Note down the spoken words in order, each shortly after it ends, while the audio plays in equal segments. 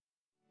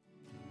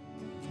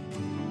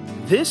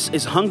This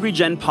is Hungry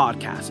Gen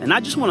Podcast, and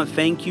I just want to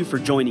thank you for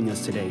joining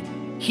us today.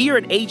 Here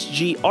at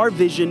HG, our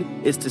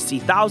vision is to see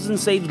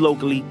thousands saved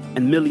locally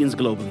and millions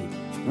globally.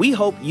 We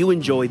hope you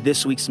enjoy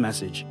this week's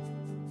message.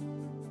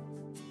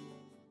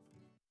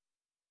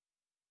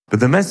 But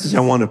the message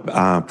I want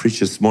to preach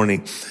this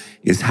morning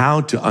is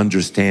how to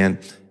understand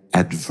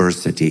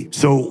adversity.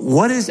 So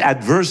what is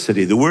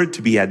adversity? The word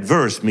to be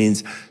adverse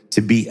means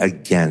to be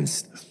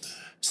against.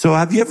 So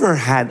have you ever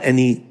had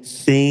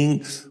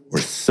anything or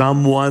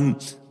someone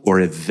or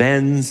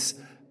events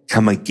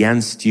come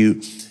against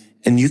you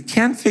and you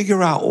can't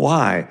figure out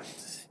why?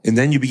 And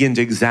then you begin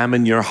to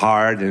examine your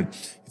heart and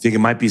you think it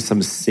might be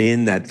some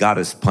sin that God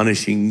is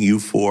punishing you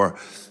for.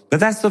 But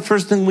that's the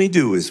first thing we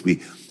do is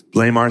we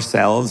blame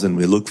ourselves and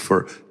we look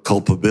for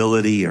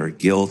culpability or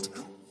guilt.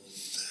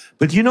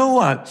 But you know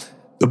what?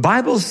 The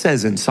Bible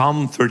says in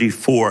Psalm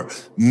 34,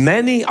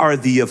 many are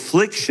the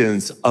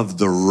afflictions of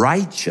the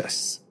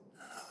righteous.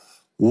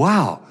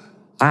 Wow.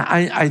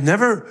 I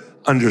never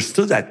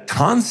understood that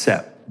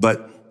concept,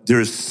 but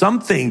there's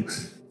something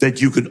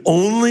that you can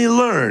only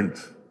learn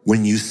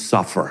when you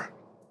suffer.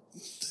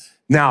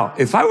 Now,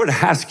 if I were to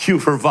ask you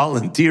for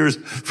volunteers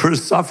for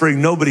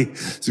suffering, nobody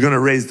is going to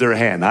raise their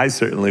hand. I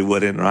certainly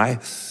wouldn't, right?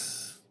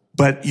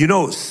 But you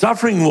know,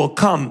 suffering will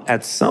come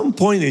at some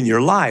point in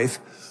your life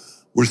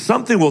where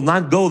something will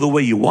not go the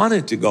way you want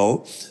it to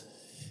go,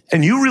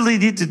 and you really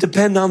need to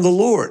depend on the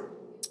Lord.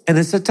 And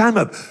it's a time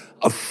of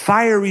a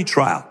fiery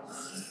trial.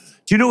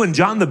 Do you know when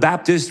John the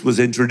Baptist was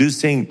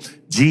introducing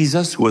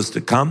Jesus who was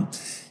to come,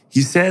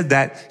 he said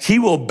that he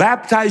will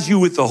baptize you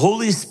with the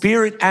Holy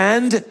Spirit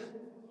and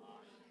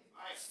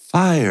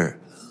fire.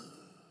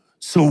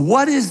 So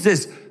what is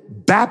this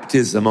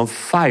baptism of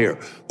fire?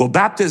 Well,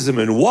 baptism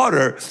in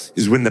water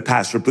is when the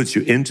pastor puts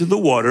you into the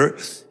water,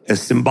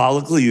 as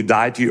symbolically you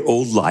die to your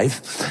old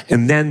life,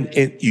 and then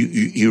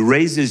he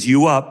raises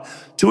you up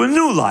to a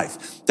new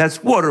life.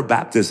 That's water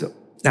baptism.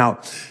 Now,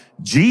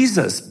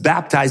 Jesus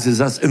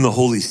baptizes us in the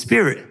Holy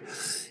Spirit,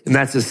 and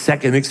that's a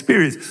second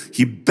experience.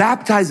 He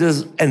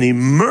baptizes and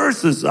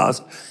immerses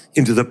us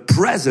into the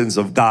presence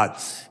of God,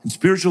 and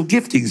spiritual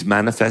giftings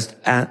manifest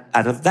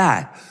out of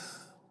that.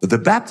 But the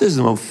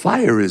baptism of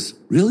fire is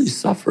really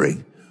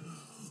suffering,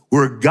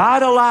 where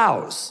God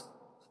allows.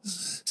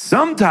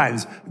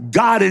 Sometimes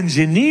God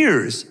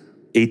engineers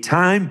a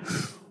time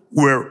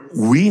where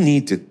we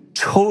need to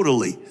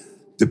totally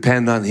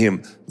depend on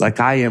him, like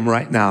I am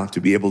right now,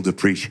 to be able to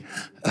preach.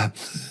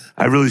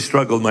 I really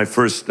struggled my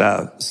first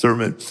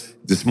sermon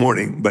this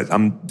morning, but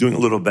I'm doing a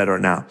little better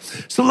now.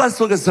 So let's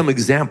look at some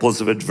examples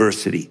of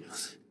adversity.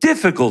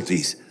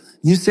 Difficulties.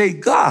 You say,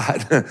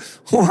 God,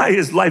 why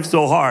is life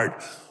so hard?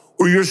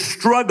 Or you're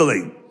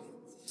struggling.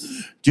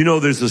 Do you know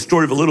there's a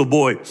story of a little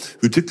boy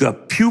who took the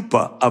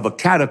pupa of a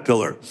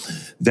caterpillar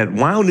that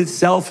wound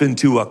itself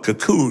into a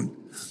cocoon.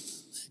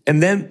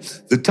 And then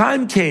the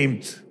time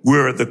came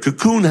where the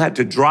cocoon had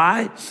to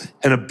dry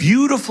and a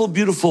beautiful,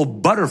 beautiful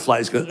butterfly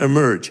is going to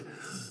emerge.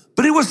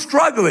 But he was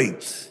struggling.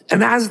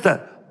 And as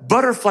the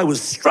butterfly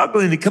was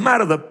struggling to come out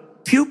of the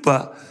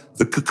pupa,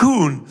 the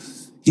cocoon,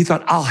 he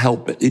thought, I'll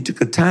help it. He took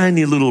a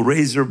tiny little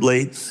razor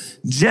blade,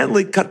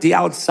 gently cut the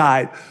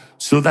outside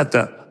so that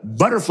the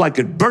butterfly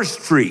could burst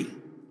free.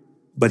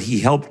 But he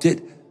helped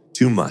it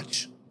too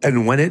much.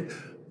 And when it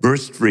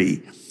burst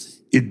free,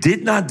 it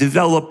did not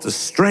develop the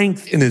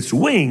strength in its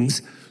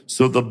wings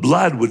so the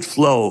blood would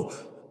flow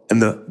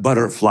and the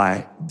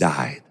butterfly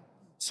died.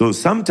 So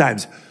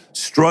sometimes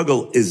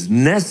struggle is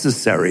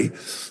necessary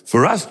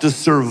for us to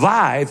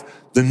survive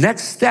the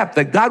next step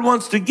that God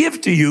wants to give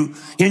to you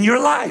in your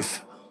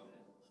life.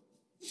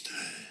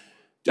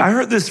 I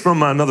heard this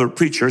from another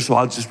preacher, so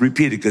I'll just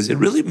repeat it because it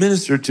really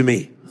ministered to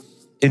me.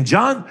 In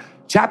John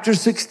chapter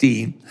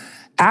 16,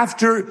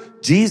 after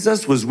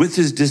Jesus was with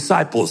his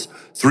disciples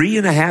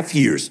 3.5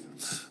 years,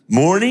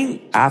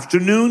 morning,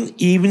 afternoon,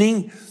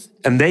 evening,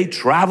 and they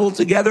traveled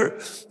together,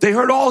 they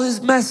heard all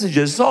his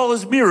messages, all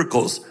his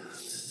miracles.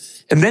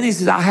 And then he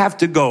said, I have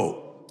to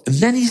go. And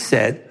then he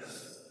said,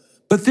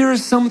 but there are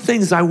some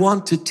things I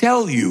want to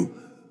tell you,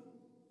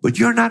 but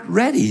you're not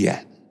ready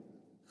yet.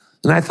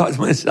 And I thought to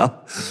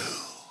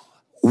myself,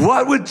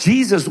 what would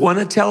Jesus want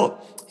to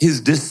tell his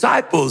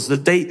disciples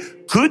that they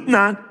could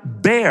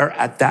not bear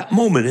at that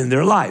moment in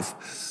their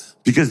life?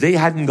 Because they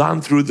hadn't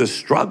gone through the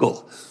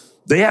struggle.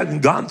 They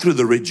hadn't gone through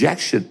the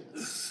rejection.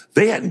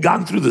 They hadn't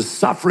gone through the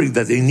suffering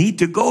that they need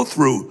to go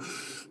through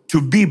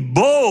to be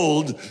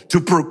bold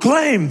to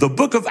proclaim the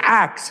book of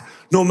Acts,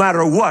 no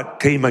matter what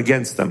came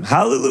against them.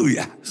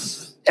 Hallelujah.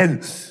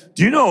 And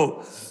do you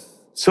know,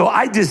 so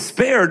I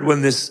despaired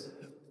when this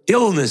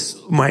illness,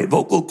 my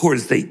vocal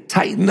cords, they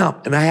tighten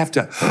up and I have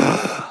to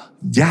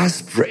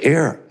gasp for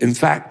air. In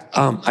fact,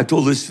 I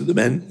told this to the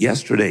men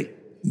yesterday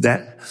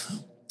that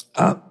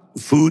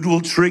food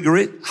will trigger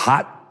it,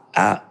 hot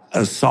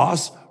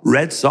sauce,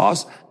 red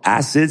sauce,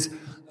 acids,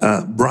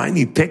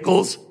 briny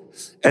pickles.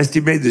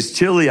 Esty made this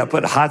chili. I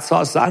put hot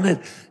sauce on it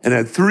and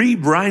had 3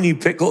 briny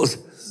pickles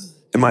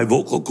and my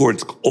vocal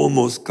cords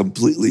almost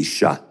completely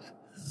shut.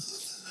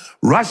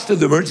 Rushed to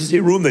the emergency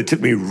room. They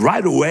took me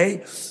right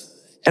away.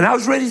 And I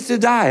was ready to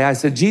die. I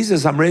said,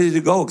 Jesus, I'm ready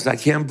to go because I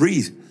can't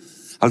breathe.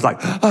 I was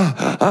like,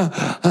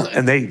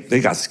 and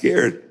they got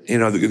scared. They're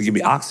going to give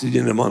me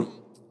oxygen in a month.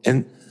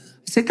 And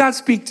I said, God,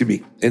 speak to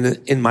me. And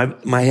in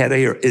my head, I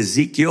hear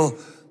Ezekiel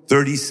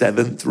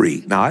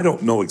 37:3. Now, I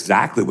don't know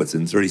exactly what's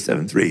in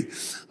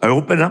 37:3. I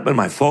open up in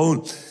my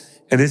phone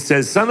and it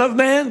says, Son of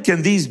man,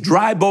 can these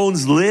dry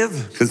bones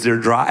live? Because they're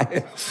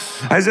dry.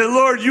 I said,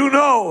 Lord, you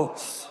know.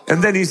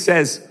 And then he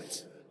says,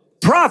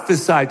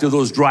 prophesy to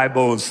those dry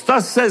bones.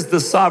 Thus says the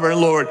sovereign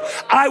Lord,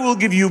 I will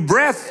give you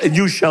breath and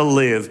you shall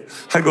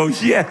live. I go,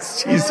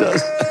 yes,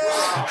 Jesus.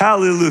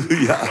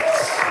 Hallelujah.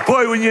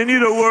 Boy, when you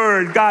need a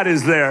word, God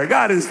is there.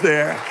 God is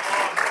there.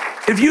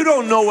 If you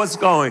don't know what's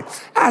going,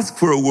 ask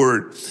for a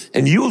word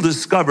and you'll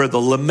discover the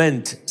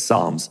lament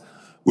Psalms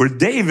where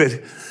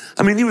David,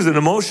 he was an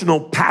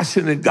emotional,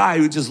 passionate guy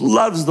who just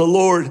loves the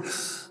Lord.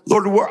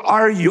 Lord, where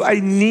are you? I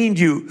need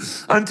you.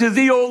 Unto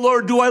thee, O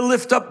Lord, do I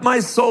lift up my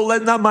soul.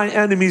 Let not my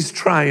enemies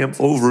triumph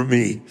over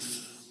me.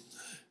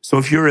 So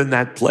if you're in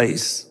that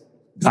place,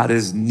 God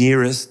is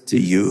nearest to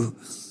you.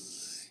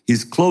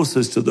 He's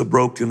closest to the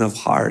broken of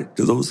heart,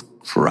 to those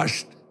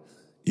crushed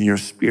in your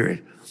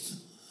spirit.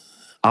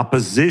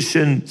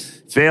 Opposition,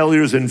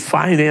 failures in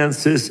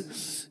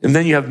finances, and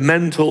then you have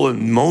mental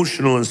and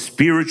emotional and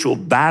spiritual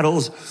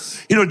battles.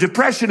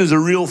 Depression is a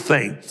real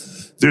thing.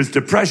 There's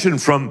depression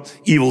from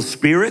evil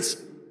spirits,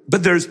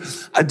 but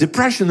there's a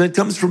depression that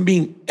comes from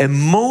being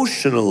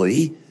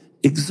emotionally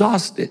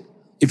exhausted.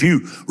 If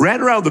you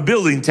ran around the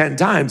building 10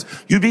 times,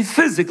 you'd be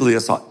physically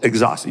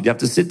exhausted. You'd have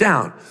to sit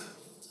down.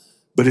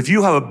 But if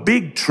you have a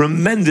big,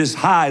 tremendous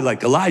high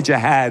like Elijah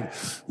had,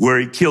 where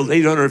he killed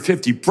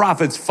 850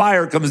 prophets,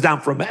 fire comes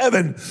down from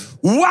heaven.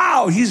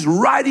 Wow, he's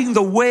riding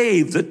the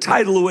wave, the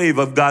tidal wave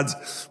of God's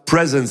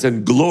presence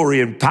and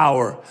glory and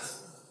power.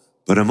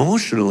 But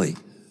emotionally,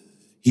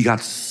 he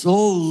got so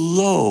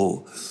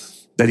low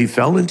that he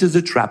fell into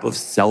the trap of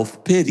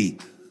self-pity.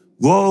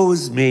 Woe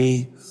is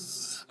me.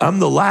 I'm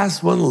the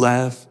last one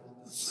left.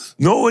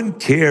 No one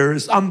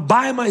cares. I'm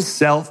by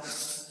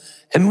myself.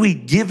 And we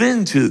give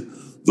in to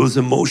those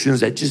emotions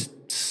that just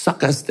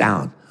suck us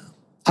down.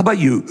 How about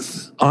you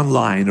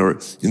online or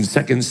in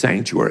Second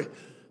Sanctuary?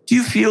 Do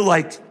you feel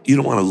like you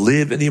don't want to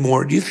live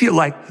anymore? Do you feel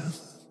like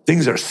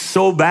things are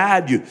so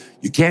bad you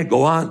can't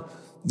go on?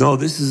 No,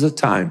 this is a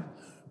time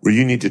where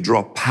you need to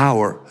draw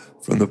power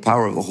from the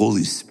power of the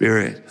Holy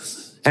Spirit.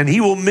 And he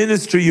will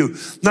minister you,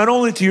 not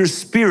only to your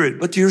spirit,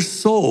 but to your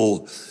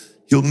soul.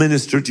 He'll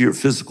minister to your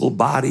physical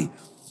body.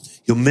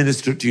 He'll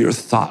minister to your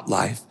thought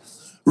life.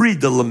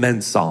 Read the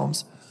lament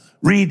Psalms.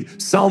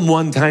 Read Psalm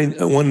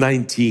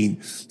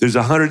 119. There's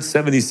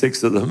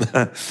 176 of them,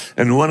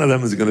 and one of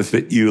them is going to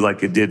fit you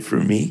like it did for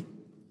me.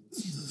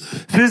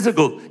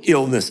 Physical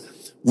illness.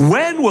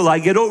 When will I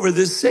get over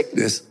this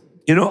sickness?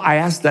 I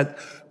asked that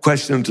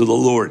question to the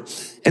Lord,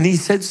 and he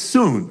said,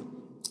 soon.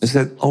 I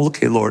said, oh,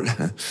 okay, Lord,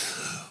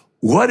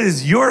 what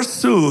is your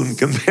soon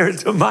compared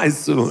to my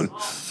soon?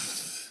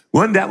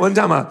 One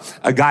time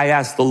a guy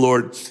asked the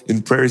Lord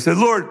in prayer, he said,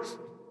 Lord,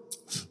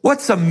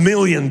 what's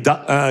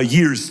 1,000,000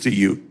 years to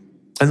you?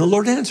 And the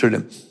Lord answered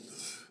him,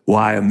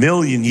 why,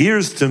 1,000,000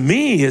 years to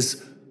me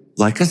is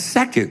like a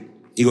second.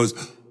 He goes,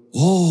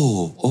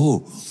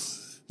 oh.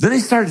 Then he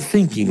started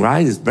thinking,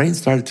 right? His brain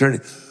started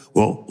turning.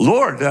 Well,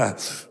 Lord,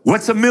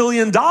 what's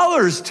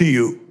 $1,000,000 to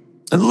you?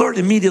 And the Lord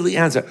immediately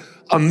answered,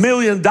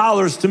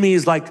 $1,000,000 to me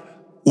is like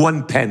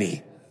 1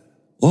 penny.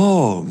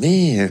 Oh,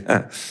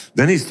 man.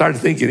 Then he started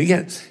thinking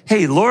again,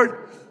 hey,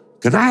 Lord,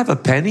 can I have a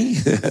penny?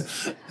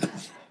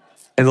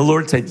 And the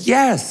Lord said,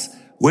 yes.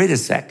 Wait a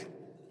sec.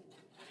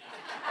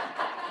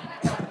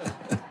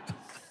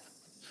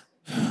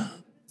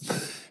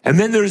 And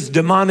then there's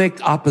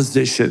demonic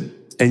opposition.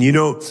 And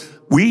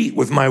we,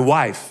 with my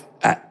wife,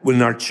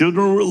 when our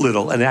children were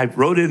little, and I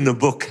wrote it in the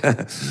book,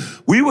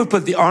 we would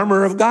put the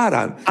armor of God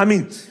on.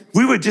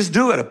 We would just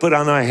do it. I put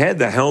on my head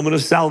the helmet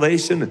of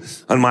salvation,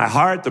 on my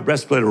heart, the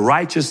breastplate of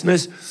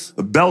righteousness,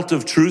 a belt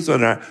of truth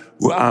on our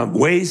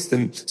waist,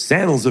 and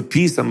sandals of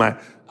peace on my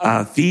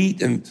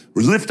feet, and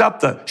lift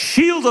up the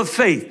shield of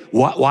faith.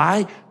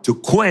 Why? To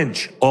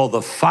quench all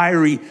the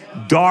fiery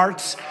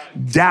darts,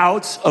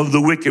 doubts of the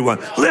wicked one.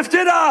 Lift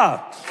it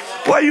up.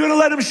 What are you going to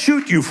let him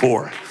shoot you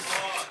for?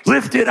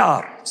 Lift it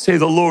up. Say,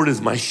 the Lord is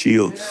my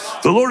shield.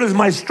 The Lord is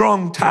my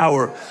strong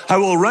tower. I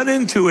will run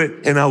into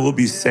it and I will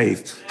be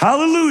safe.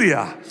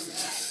 Hallelujah.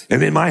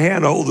 And in my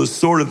hand, I hold the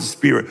sword of the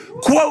Spirit.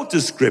 Quote the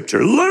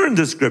scripture, learn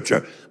the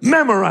scripture,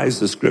 memorize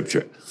the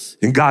scripture.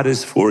 And God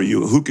is for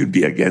you. Who could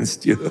be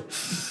against you?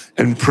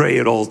 And pray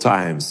at all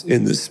times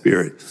in the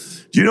Spirit.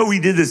 Do you know we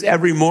did this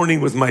every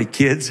morning with my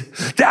kids?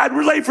 Dad,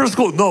 we're late for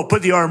school. No,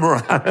 put the armor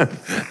on.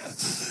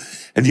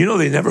 And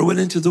they never went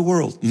into the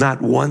world.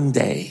 Not one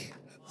day.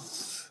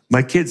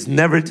 My kids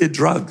never did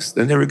drugs.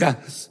 They never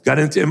got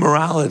into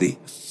immorality.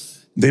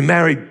 They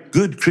married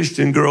good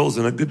Christian girls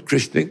and a good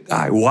Christian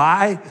guy.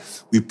 Why?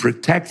 We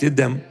protected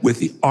them with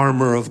the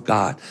armor of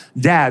God.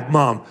 Dad,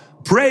 Mom,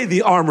 pray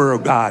the armor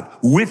of God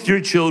with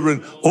your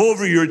children,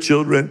 over your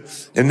children,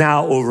 and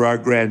now over our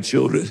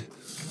grandchildren.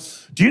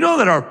 Do Do you know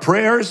that our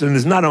prayers, and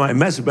it's not on my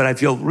message, but I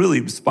feel really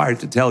inspired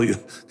to tell you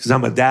because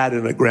I'm a dad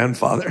and a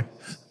grandfather.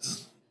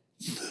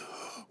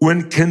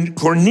 When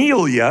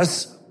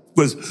Cornelius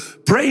was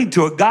praying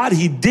to a God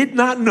he did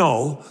not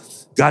know,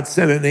 God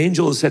sent an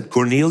angel and said,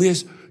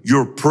 Cornelius,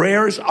 your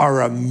prayers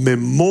are a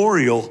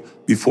memorial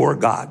before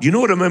God. You know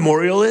what a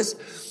memorial is?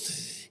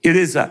 It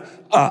is a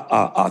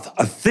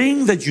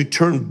thing that you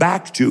turn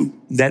back to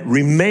that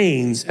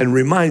remains and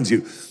reminds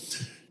you.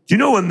 You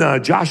know when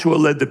Joshua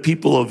led the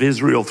people of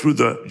Israel through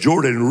the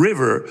Jordan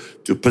River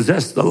to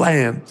possess the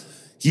land,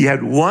 he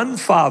had one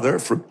father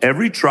from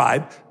every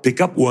tribe pick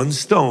up one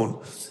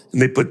stone.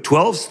 And they put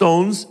 12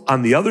 stones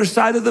on the other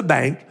side of the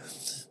bank.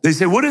 They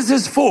say, what is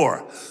this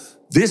for?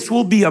 This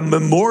will be a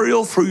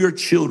memorial for your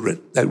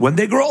children, that when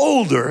they grow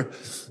older,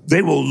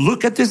 they will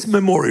look at this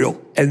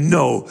memorial and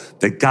know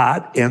that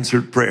God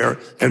answered prayer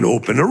and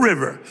opened a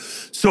river.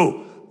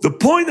 So the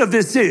point of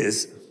this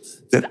is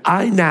that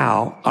I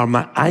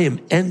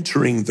am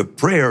entering the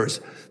prayers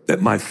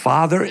that my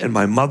father and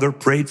my mother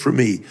prayed for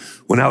me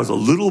when I was a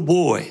little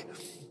boy.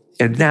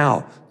 And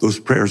now those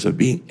prayers are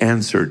being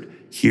answered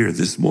here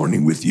this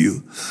morning with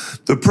you.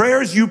 The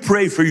prayers you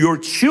pray for your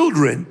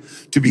children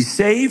to be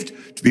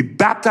saved, to be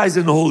baptized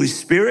in the Holy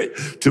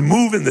Spirit, to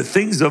move in the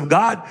things of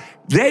God,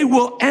 they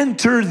will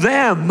enter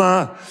them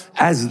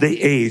as they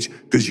age,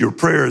 because your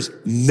prayers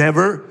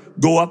never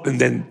go up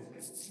and then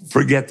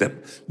forget them.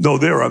 No,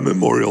 they're a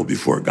memorial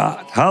before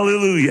God.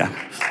 Hallelujah.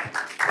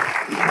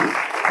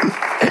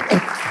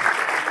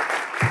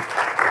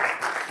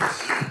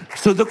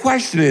 So the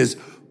question is,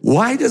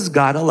 why does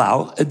God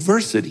allow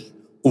adversity?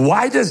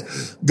 Why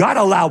does God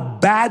allow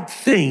bad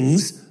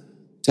things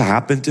to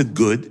happen to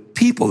good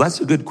people? That's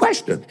a good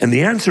question. And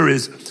the answer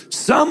is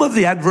some of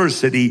the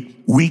adversity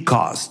we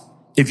caused.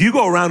 If you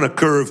go around a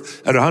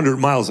curve at 100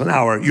 miles an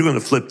hour, you're going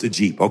to flip the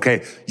Jeep,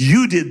 okay?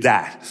 You did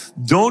that.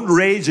 Don't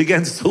rage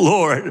against the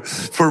Lord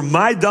for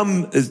my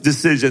dumb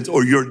decisions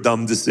or your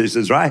dumb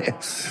decisions, right?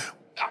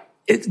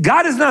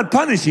 God is not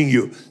punishing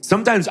you.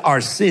 Sometimes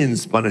our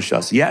sins punish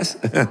us, yes?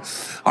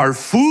 Our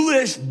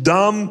foolish,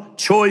 dumb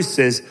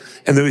choices.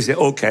 And then we say,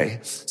 okay,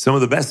 some of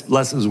the best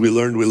lessons we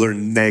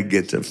learned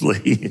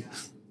negatively.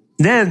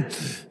 Then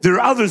there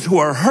are others who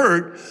are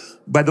hurt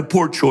by the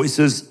poor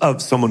choices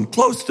of someone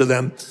close to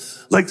them.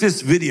 Like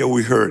this video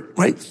we heard,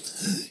 right?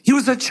 He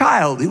was a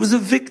child. He was a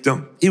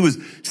victim. He was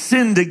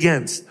sinned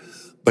against.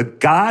 But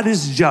God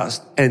is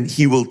just, and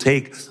he will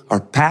take our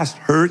past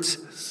hurts,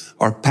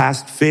 our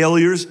past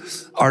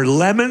failures, our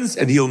lemons,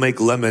 and he'll make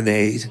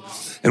lemonade.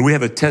 And we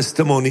have a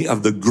testimony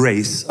of the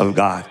grace of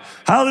God.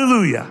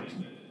 Hallelujah.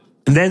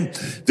 And then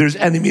there's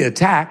enemy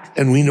attack,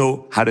 and we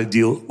know how to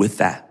deal with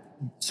that.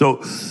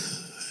 So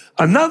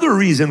another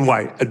reason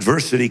why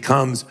adversity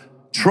comes,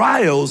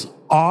 trials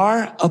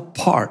are a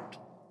part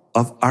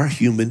of our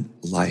human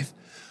life.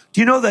 Do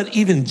you know that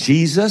even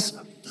Jesus,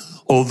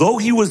 although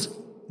he was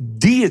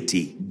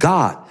deity,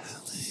 God,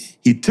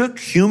 he took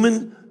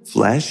human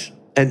flesh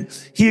and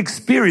he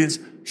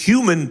experienced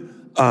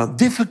human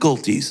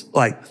difficulties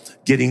like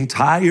getting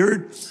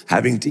tired,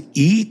 having to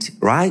eat,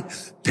 right?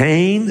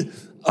 Pain,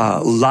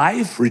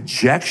 life,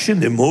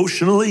 rejection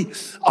emotionally,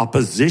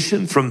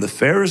 opposition from the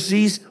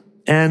Pharisees.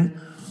 And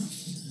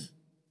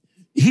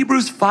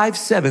Hebrews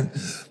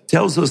 5:7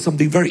 tells us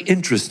something very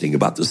interesting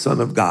about the Son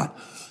of God.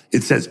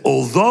 It says,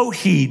 although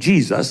he,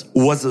 Jesus,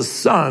 was a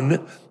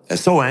son,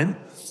 S-O-N,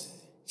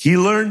 he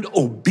learned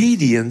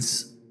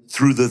obedience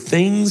through the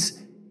things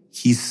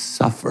he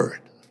suffered.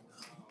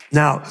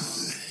 Now,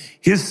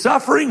 his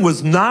suffering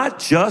was not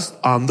just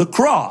on the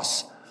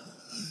cross.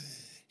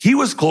 He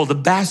was called a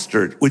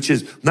bastard, which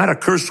is not a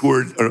curse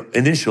word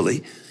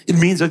initially. It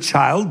means a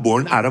child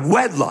born out of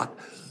wedlock.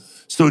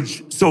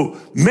 So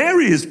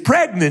Mary is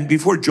pregnant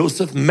before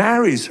Joseph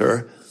marries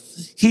her.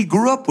 He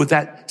grew up with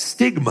that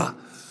stigma.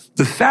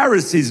 The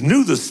Pharisees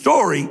knew the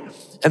story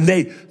and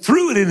they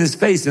threw it in his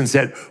face and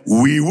said,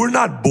 we were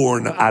not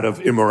born out of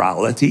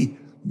immorality,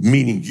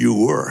 meaning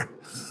you were.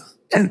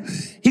 And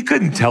he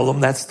couldn't tell them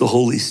that's the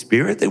Holy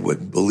Spirit. They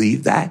wouldn't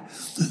believe that.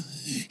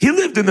 He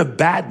lived in a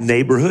bad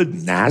neighborhood,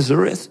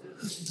 Nazareth.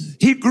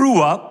 He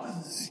grew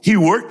up. He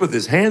worked with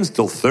his hands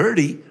till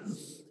 30.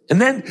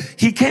 And then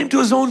he came to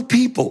his own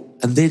people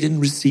and they didn't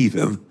receive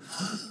him.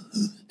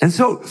 And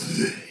so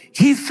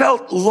he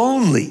felt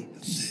lonely.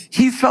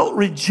 He felt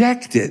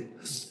rejected.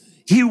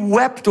 He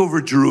wept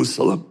over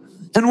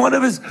Jerusalem. And one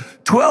of his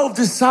 12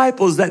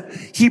 disciples that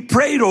he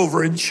prayed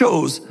over and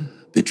chose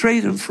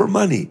betrayed him for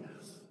money.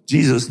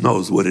 Jesus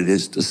knows what it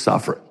is to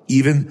suffer,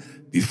 even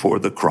before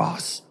the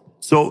cross.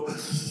 So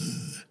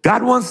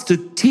God wants to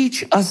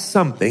teach us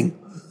something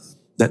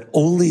that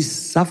only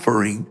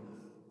suffering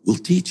will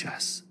teach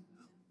us.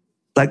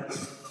 Like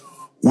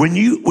when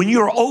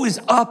you're always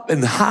up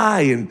and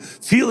high and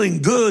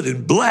feeling good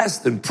and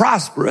blessed and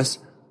prosperous,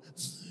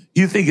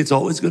 you think it's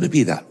always going to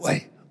be that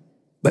way.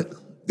 But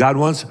God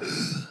wants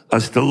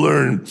us to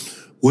learn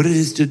what it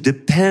is to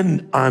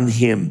depend on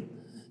him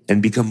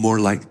and become more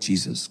like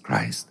Jesus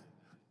Christ.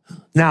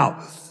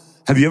 Now,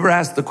 have you ever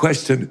asked the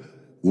question,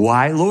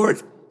 why,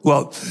 Lord?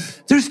 Well,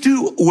 there's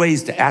two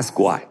ways to ask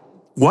why.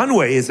 One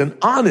way is an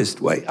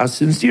honest way, a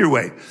sincere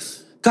way.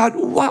 God,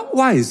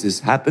 why is this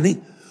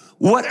happening?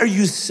 What are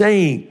you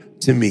saying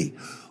to me?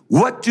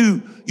 What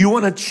do you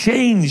want to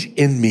change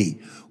in me?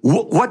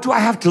 What do I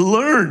have to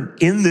learn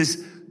in this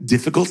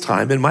difficult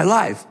time in my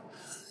life?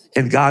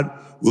 And God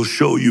will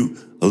show you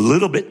a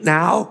little bit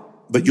now,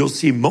 but you'll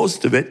see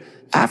most of it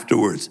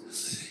afterwards.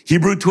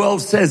 Hebrew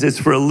 12 says it's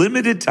for a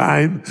limited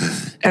time,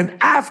 and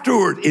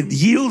afterward it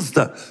yields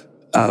the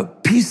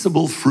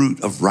peaceable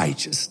fruit of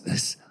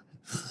righteousness.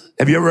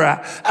 Have you ever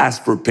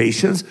asked for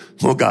patience?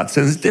 Well, God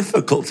sends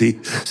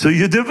difficulty, so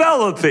you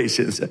develop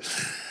patience.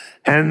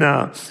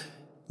 And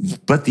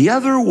but the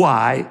other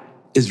why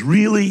is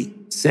really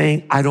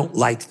saying, I don't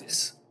like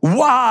this.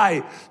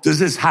 Why does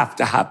this have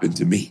to happen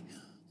to me?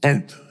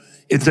 And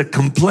it's a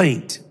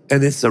complaint,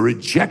 and it's a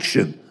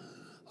rejection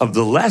of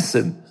the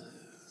lesson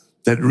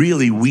that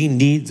really we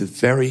need the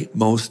very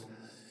most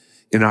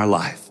in our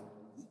life.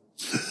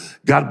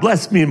 God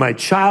blessed me in my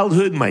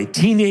childhood, my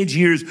teenage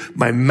years,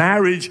 my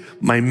marriage,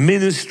 my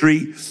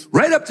ministry,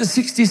 right up to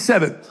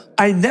 67.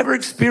 I never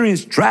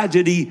experienced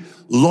tragedy,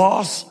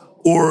 loss,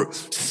 or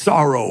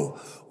sorrow,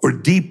 or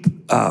deep,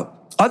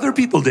 other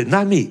people did,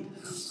 not me.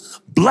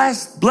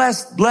 Blessed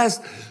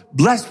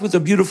with a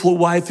beautiful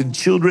wife and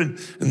children,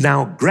 and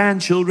now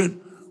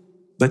grandchildren.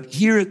 But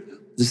here at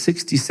the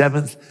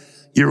 67th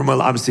year of my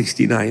life, I'm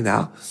 69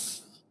 now,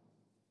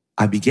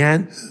 I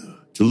began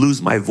to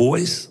lose my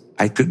voice.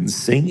 I couldn't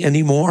sing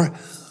anymore.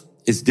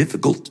 It's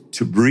difficult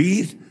to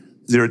breathe.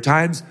 There are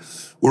times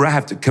where I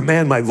have to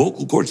command my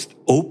vocal cords to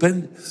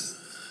open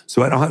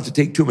so I don't have to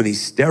take too many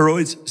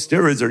steroids.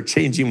 Steroids are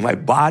changing my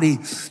body.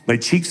 My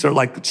cheeks are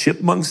like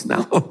chipmunks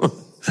now.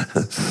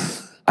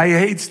 I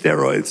hate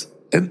steroids.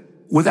 And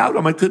without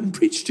them, I couldn't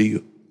preach to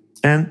you.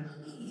 And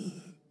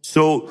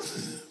so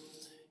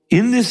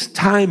in this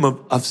time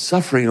of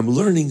suffering, I'm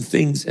learning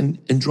things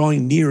and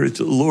drawing nearer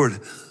to the Lord,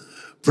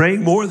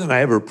 praying more than I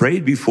ever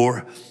prayed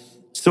before.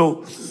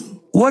 So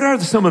what are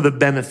some of the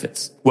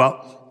benefits?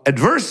 Well,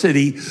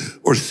 adversity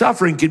or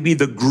suffering can be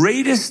the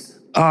greatest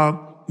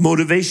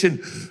motivation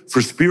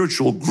for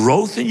spiritual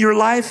growth in your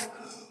life,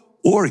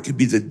 or it could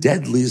be the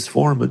deadliest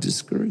form of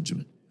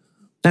discouragement.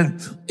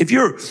 And if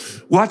you're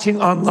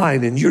watching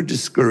online and you're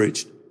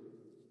discouraged,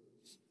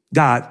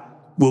 God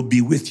will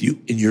be with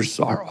you in your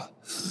sorrow.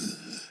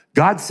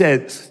 God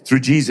said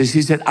through Jesus,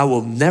 he said, I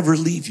will never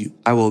leave you.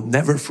 I will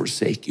never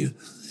forsake you.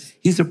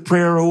 He's a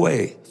prayer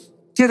away.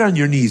 Get on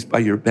your knees by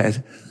your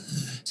bed.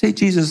 Say,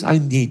 Jesus, I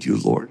need you,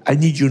 Lord. I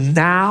need you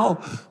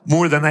now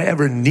more than I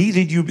ever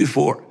needed you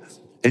before.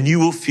 And you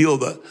will feel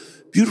the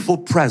beautiful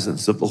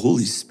presence of the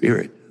Holy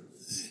Spirit.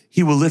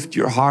 He will lift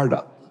your heart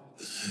up.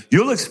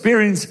 You'll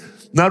experience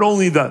not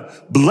only the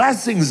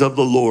blessings of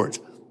the Lord,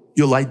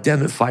 you'll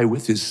identify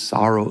with his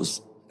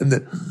sorrows and the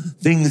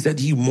things that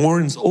he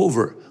mourns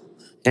over.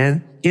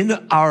 And in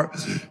our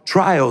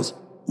trials,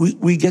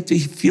 we get to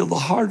feel the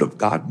heart of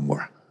God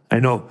more. I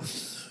know.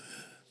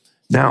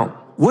 Now,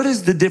 what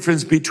is the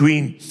difference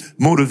between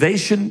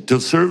motivation to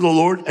serve the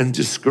Lord and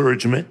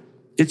discouragement?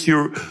 It's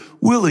your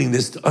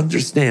willingness to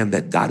understand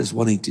that God is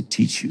wanting to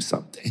teach you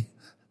something.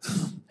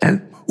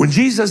 And when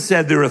Jesus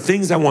said, there are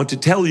things I want to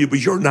tell you, but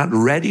you're not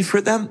ready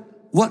for them,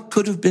 what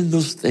could have been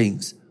those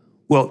things?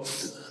 Well,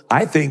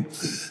 I think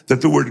that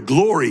the word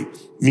glory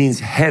means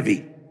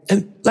heavy.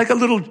 And like a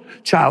little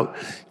child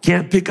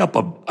can't pick up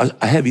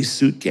a heavy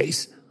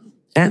suitcase.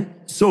 And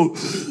so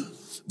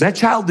that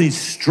child needs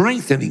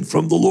strengthening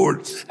from the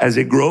Lord as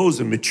it grows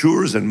and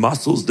matures and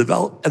muscles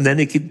develop, and then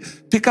it can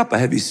pick up a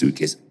heavy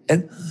suitcase.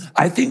 And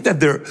I think that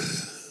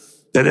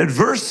that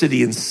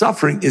adversity and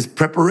suffering is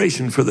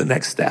preparation for the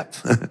next step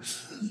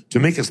to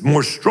make us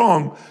more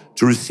strong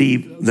to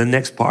receive the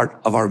next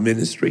part of our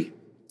ministry.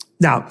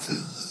 Now,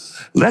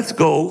 let's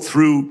go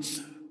through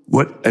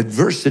what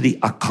adversity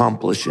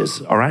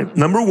accomplishes, all right?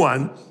 Number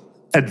one,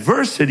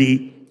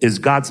 adversity is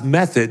God's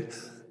method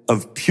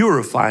of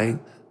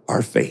purifying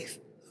our faith.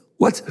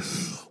 What's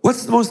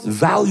the most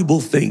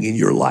valuable thing in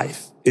your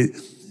life?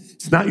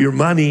 It's not your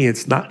money.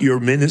 It's not your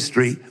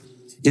ministry.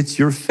 It's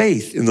your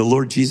faith in the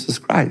Lord Jesus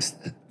Christ.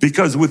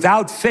 Because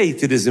without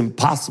faith, it is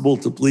impossible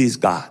to please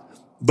God.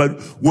 But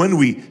when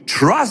we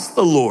trust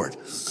the Lord,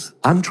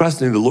 I'm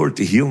trusting the Lord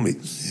to heal me.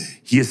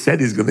 He has said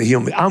he's going to heal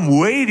me. I'm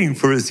waiting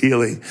for his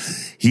healing.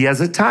 He has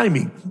a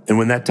timing. And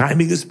when that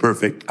timing is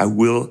perfect, I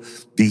will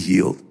be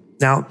healed.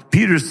 Now,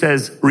 Peter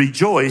says,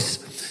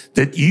 rejoice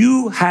that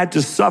you had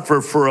to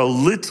suffer for a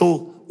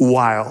little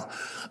while.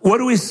 What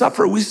do we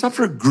suffer? We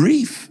suffer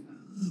grief.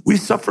 We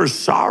suffer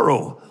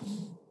sorrow.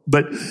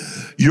 But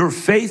your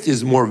faith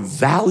is more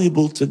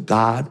valuable to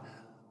God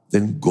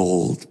than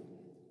gold.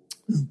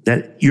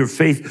 That your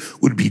faith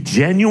would be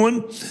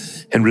genuine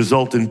and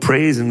result in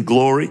praise and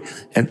glory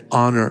and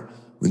honor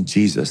when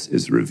Jesus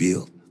is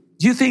revealed.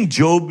 Do you think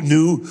Job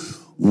knew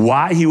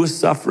why he was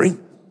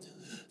suffering?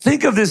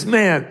 Think of this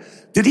man.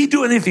 Did he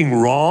do anything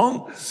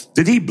wrong?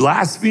 Did he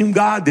blaspheme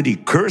God? Did he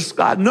curse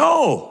God?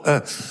 No.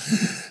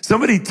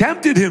 Somebody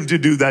tempted him to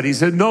do that. He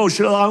said, no,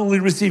 shall I only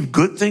receive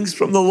good things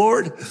from the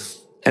Lord?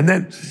 And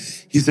then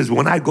he says,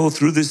 when I go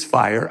through this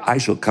fire, I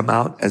shall come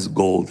out as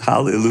gold.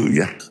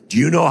 Hallelujah. Do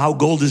you know how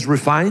gold is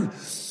refined?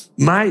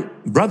 My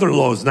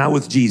brother-in-law is now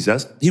with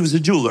Jesus. He was a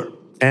jeweler.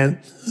 And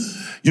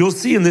you'll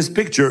see in this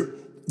picture,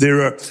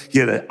 he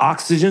had an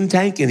oxygen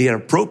tank and he had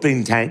a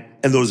propane tank.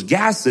 And those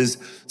gases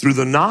through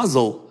the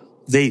nozzle,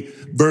 they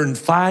burned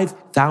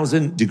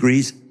 5,000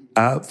 degrees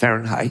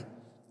Fahrenheit.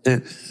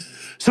 And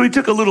so he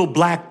took a little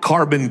black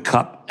carbon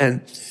cup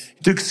and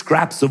he took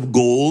scraps of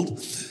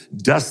gold,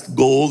 dust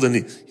gold, and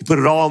he put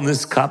it all in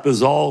this cup. It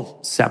was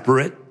all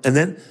separate. And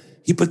then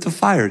he put the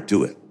fire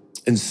to it.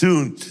 And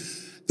soon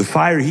the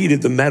fire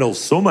heated the metal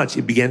so much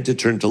it began to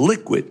turn to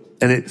liquid.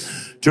 And it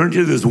turned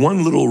into this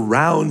one little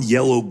round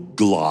yellow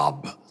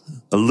glob,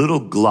 a little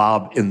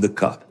glob in the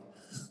cup.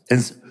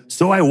 And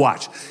so I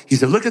watched. He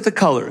said, look at the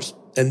colors.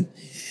 And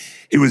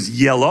it was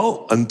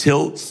yellow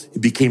until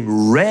it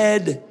became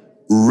red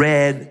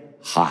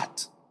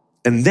hot.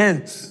 And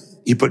then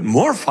he put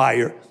more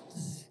fire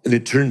and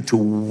it turned to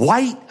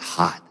white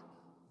hot.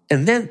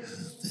 And then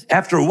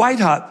after white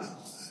hot,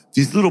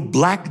 these little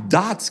black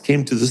dots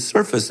came to the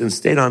surface and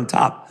stayed on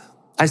top.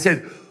 I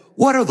said,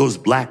 what are those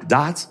black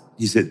dots?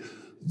 He said,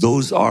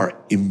 those are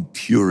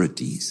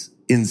impurities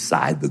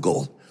inside the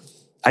gold.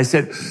 I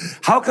said,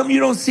 how come you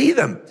don't see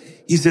them?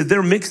 He said,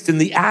 they're mixed in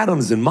the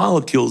atoms and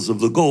molecules of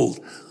the gold,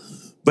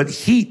 but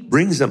heat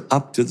brings them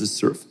up to the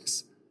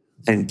surface.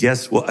 And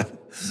guess what?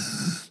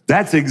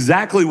 That's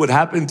exactly what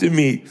happened to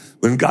me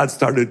when God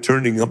started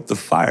turning up the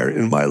fire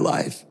in my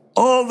life.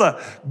 All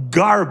the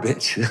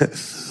garbage,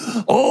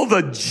 all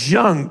the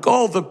junk,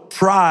 all the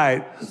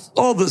pride,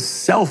 all the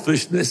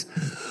selfishness,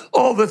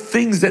 all the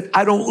things that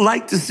I don't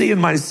like to see in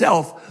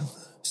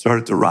myself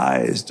started to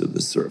rise to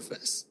the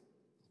surface.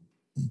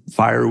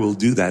 Fire will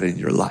do that in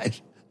your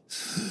life.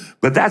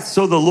 But that's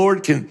so the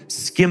Lord can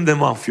skim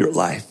them off your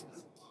life.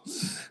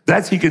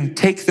 That's He can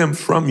take them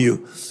from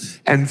you.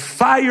 And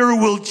fire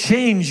will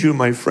change you,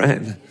 my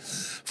friend.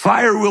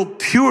 Fire will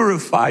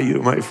purify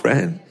you, my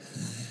friend.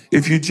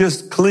 If you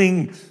just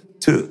cling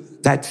to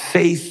that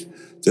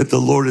faith that the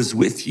Lord is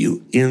with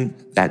you in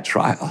that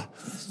trial.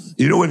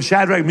 You know, when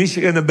Shadrach,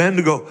 Meshach, and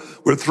Abednego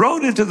were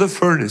thrown into the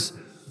furnace,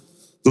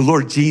 the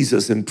Lord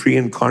Jesus in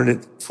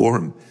pre-incarnate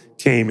form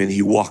came and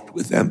He walked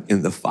with them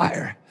in the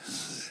fire.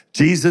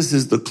 Jesus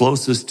is the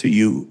closest to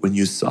you when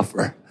you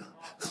suffer.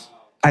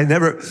 I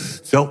never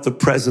felt the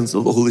presence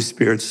of the Holy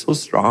Spirit so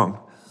strong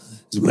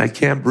as when I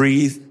can't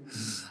breathe,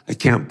 I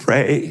can't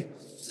pray.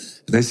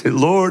 And I say,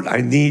 Lord,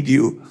 I need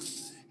you.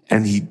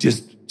 And He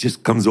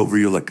just comes over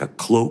you like a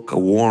cloak, a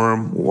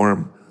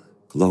warm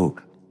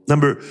cloak.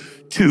 Number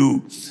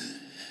 2,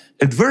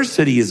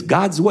 adversity is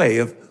God's way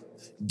of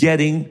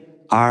getting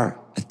our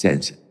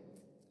attention.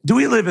 Do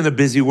we live in a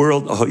busy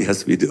world? Oh,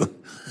 yes, we do.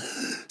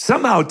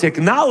 Somehow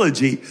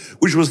technology,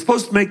 which was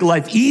supposed to make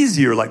life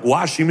easier, like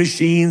washing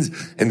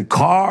machines and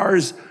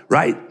cars,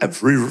 right?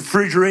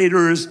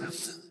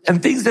 Refrigerators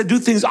and things that do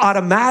things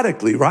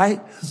automatically,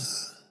 right?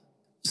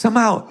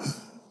 Somehow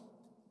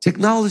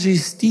technology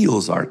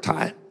steals our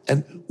time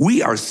and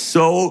we are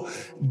so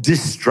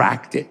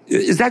distracted.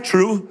 Is that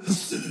true?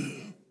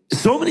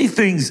 So many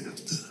things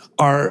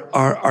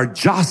are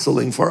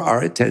jostling for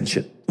our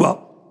attention.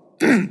 Well,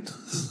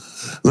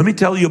 let me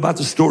tell you about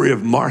the story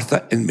of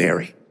Martha and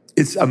Mary.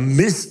 It's a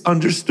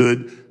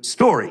misunderstood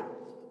story.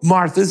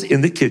 Martha's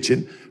in the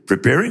kitchen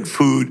preparing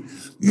food.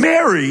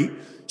 Mary,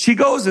 she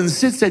goes and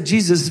sits at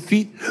Jesus'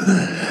 feet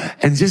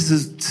and just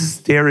is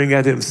staring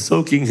at Him,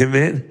 soaking Him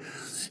in.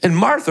 And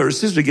Martha, her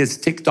sister, gets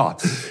ticked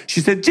off.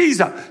 She said,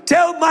 Jesus,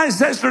 tell my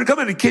sister to come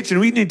in the kitchen.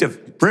 We need to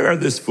prepare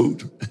this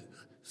food.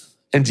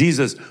 And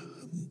Jesus,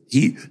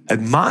 He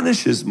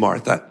admonishes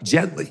Martha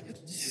gently.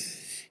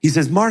 He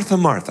says, Martha,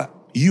 Martha,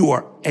 you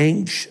are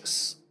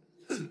anxious.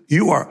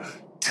 You are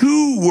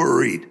too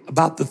worried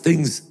about the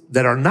things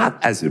that are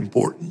not as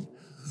important.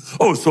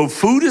 Oh, so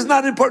food is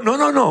not important?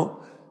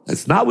 No.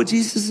 That's not what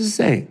Jesus is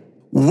saying.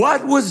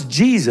 What was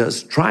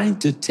Jesus trying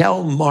to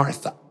tell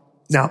Martha?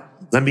 Now,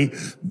 let me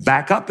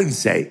back up and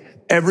say,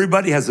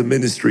 everybody has a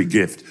ministry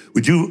gift.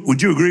 Would you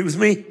agree with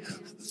me?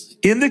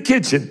 In the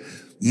kitchen,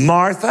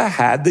 Martha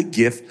had the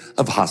gift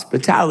of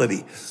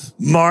hospitality.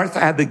 Martha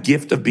had the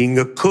gift of being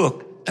a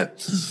cook.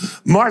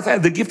 Martha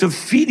had the gift of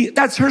feeding.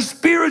 That's her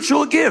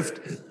spiritual gift,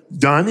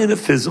 done in a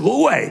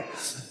physical way.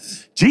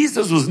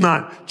 Jesus was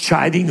not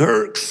chiding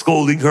her,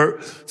 scolding her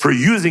for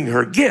using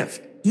her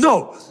gift.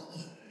 No,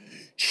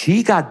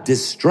 she got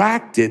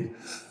distracted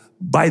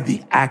by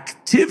the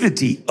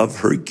activity of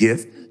her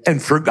gift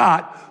and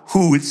forgot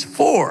who it's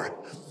for.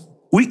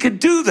 We could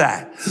do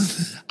that.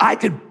 I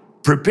could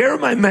prepare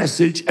my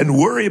message and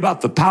worry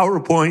about the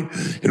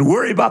PowerPoint and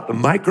worry about the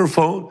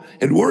microphone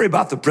and worry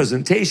about the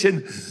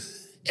presentation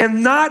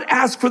and not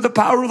ask for the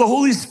power of the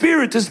Holy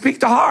Spirit to speak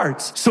to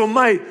hearts. So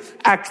my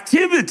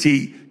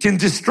activity can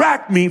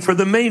distract me for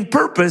the main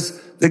purpose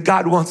that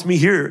God wants me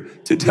here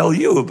to tell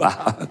you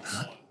about.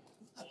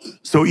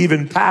 So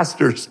even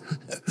pastors,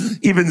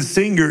 even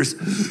singers,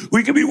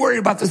 we can be worried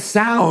about the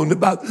sound,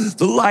 about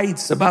the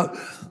lights, about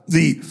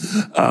the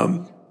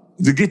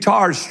the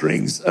guitar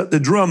strings, the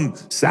drum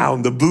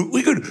sound, the boot.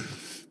 We could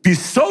be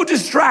so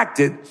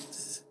distracted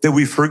that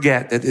we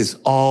forget that it's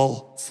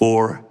all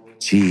for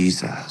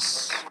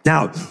Jesus.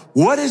 Now,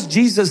 what is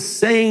Jesus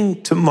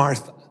saying to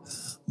Martha?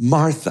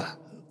 Martha,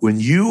 when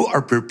you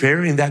are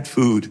preparing that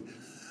food,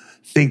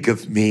 think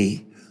of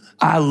me.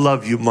 I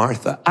love you,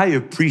 Martha. I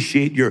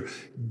appreciate your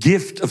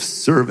gift of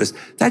service.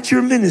 That's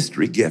your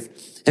ministry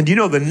gift. And you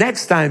know, the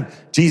next time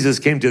Jesus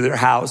came to their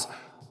house,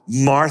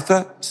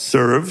 Martha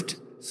served,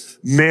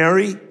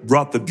 Mary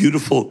brought the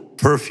beautiful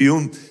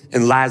perfume,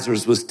 and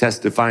Lazarus was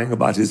testifying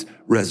about his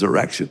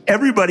resurrection.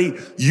 Everybody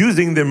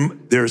using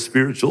their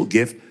spiritual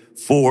gift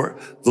for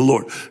the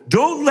Lord.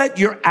 Don't let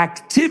your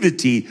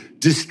activity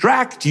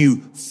distract you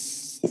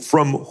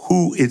from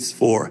who it's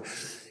for.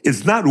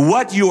 It's not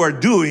what you are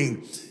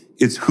doing,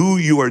 it's who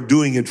you are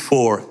doing it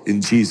for,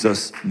 in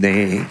Jesus'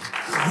 name.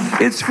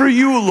 It's for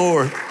you,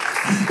 Lord.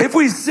 If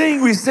we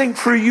sing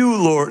for you,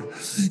 Lord.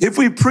 If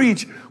we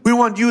preach, we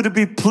want you to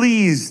be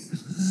pleased.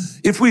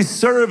 If we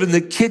serve in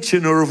the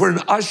kitchen, or if we're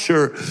an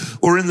usher,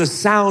 or in the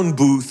sound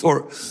booth,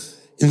 or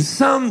in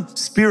some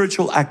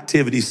spiritual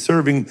activity,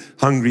 serving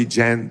Hungry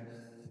Gen,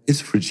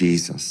 it's for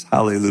Jesus.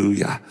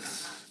 Hallelujah.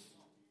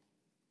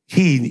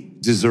 He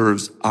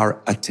deserves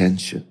our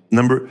attention.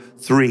 Number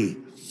 3,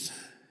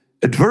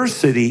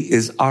 adversity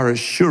is our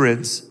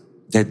assurance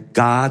that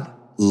God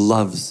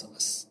loves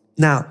us.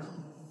 Now,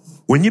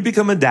 when you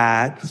become a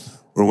dad,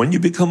 or when you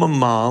become a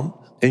mom,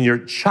 and your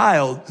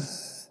child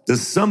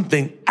does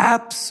something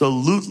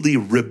absolutely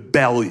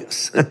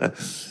rebellious,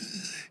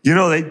 you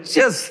know, they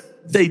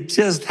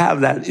just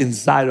have that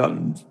inside of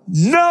them.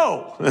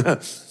 No!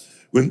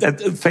 When that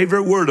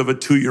favorite word of a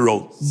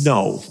 2-year-old,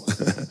 no.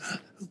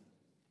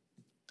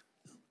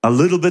 A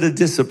little bit of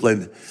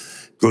discipline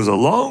goes a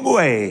long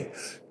way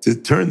to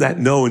turn that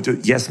no into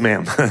yes,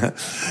 ma'am.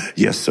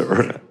 Yes,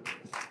 sir.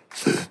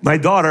 My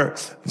daughter,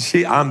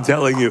 I'm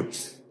telling you,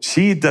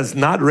 she does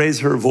not raise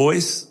her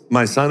voice.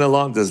 My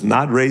son-in-law does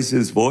not raise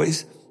his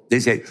voice. They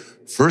say,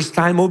 first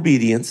time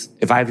obedience.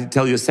 If I have to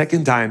tell you a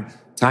second time,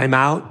 time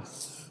out,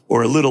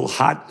 or a little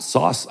hot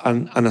sauce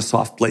on a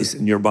soft place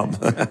in your bum.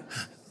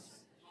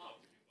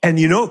 And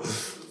you know,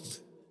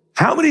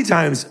 how many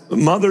times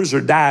mothers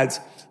or dads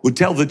would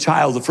tell the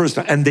child the first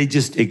time, and they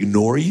just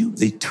ignore you?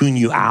 They tune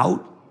you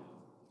out.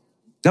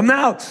 Come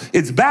now,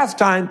 it's bath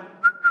time.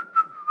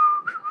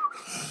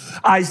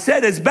 I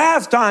said it's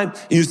bath time.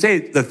 And you say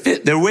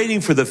they're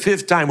waiting for the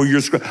 5th time where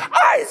you're screaming,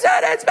 I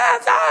said it's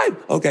bath time.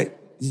 Okay.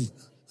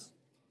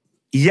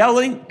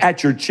 Yelling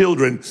at your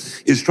children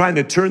is trying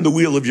to turn the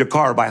wheel of your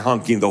car by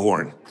honking the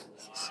horn.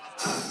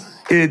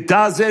 It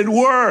doesn't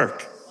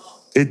work.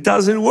 It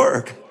doesn't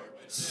work.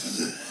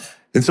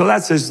 And so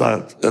that's just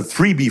a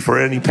freebie for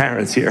any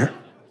parents here.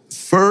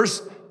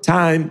 First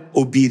time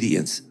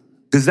obedience,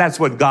 because that's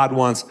what God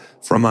wants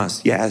from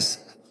us. Yes.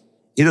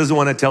 He doesn't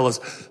want to tell us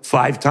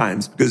 5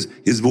 times, because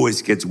his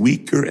voice gets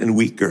weaker and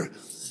weaker,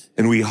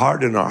 and we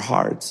harden our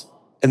hearts.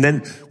 And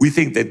then we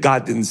think that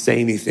God didn't say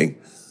anything,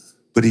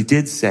 but he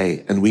did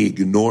say, and we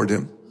ignored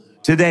him.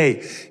 Today,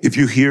 if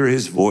you hear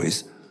his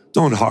voice,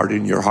 don't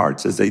harden your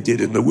hearts as they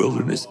did in the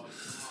wilderness.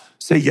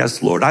 Say,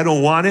 yes, Lord, I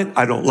don't want it.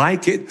 I don't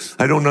like it.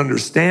 I don't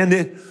understand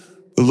it.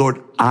 But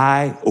Lord,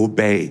 I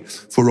obey,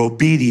 for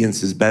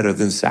obedience is better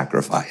than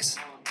sacrifice.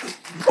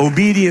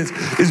 Obedience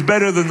is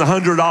better than the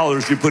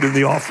 $100 you put in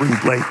the offering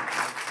plate.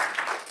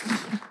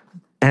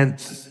 And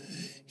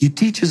he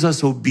teaches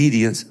us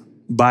obedience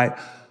by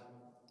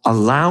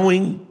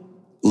allowing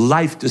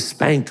life to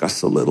spank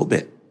us a little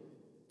bit,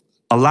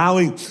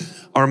 allowing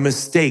our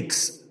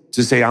mistakes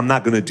to say, I'm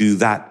not going to do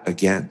that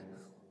again.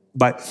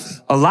 But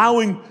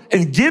allowing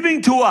and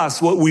giving to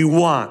us what we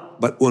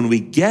want. But when we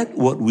get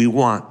what we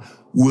want,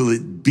 will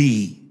it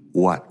be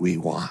what we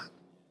want?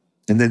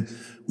 And then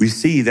we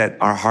see that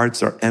our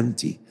hearts are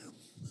empty.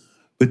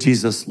 But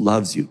Jesus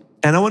loves you.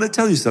 And I want to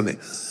tell you something.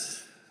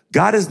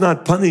 God does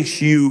not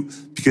punish you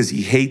because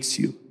he hates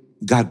you.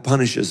 God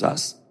punishes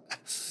us.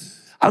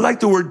 I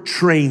like the word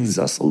trains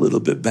us a little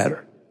bit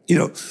better. You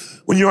know,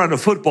 when you're on a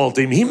football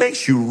team, he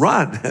makes you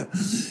run.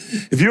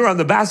 If you're on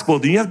the basketball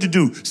team, you have to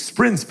do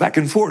sprints back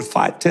and forth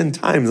 5-10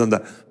 times on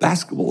the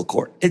basketball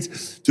court.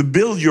 It's to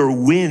build your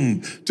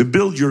wind, to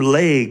build your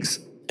legs.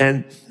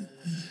 And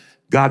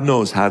God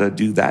knows how to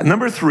do that.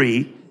 Number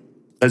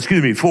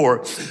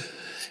 4,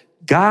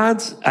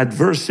 God's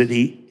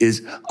adversity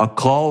is a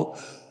call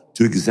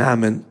to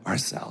examine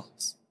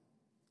ourselves.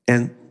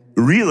 And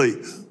really,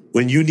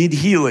 when you need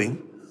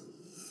healing,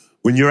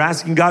 when you're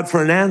asking God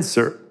for an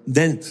answer,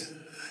 then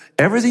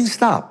everything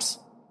stops.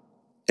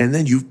 And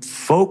then you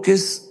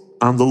focus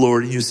on the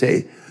Lord and you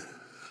say,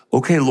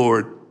 okay,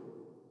 Lord,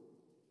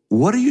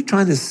 what are you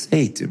trying to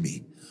say to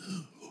me?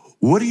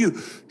 What are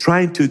you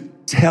trying to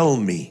tell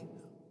me?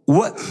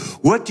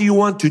 What do you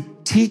want to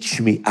teach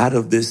me out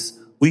of this?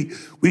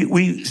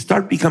 We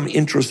start becoming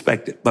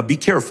introspective, but be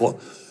careful.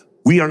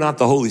 We are not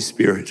the Holy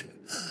Spirit.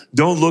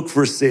 Don't look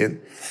for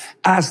sin.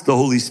 Ask the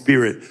Holy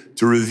Spirit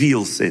to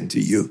reveal sin to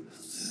you.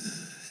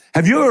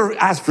 Have you ever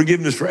asked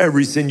forgiveness for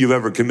every sin you've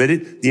ever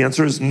committed? The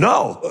answer is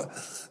no.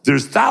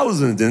 There's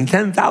thousands and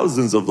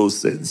 10,000s of those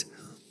sins.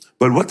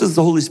 But what does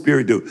the Holy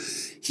Spirit do?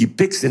 He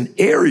picks an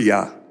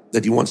area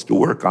that he wants to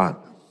work on,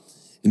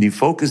 and he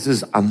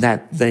focuses on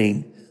that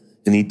thing,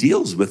 and he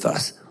deals with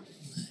us.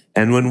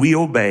 And when we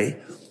obey,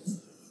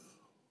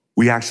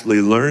 we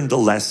actually learn the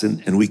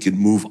lesson, and we can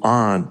move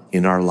on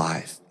in our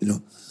life.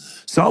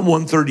 Psalm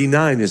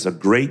 139 is a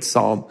great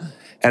psalm.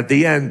 At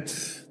the end,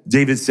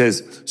 David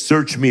says,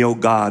 search me, O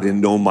God, and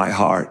know my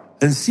heart,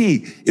 and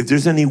see if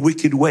there's any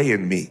wicked way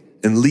in me,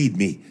 and lead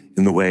me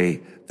in the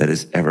way that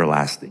is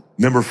everlasting.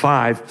 Number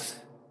 5,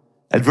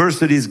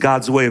 adversity is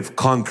God's way of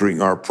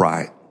conquering our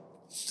pride.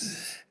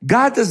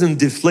 God doesn't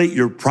deflate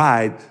your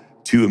pride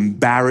to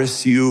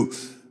embarrass you,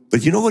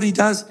 but you know what he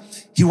does?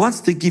 He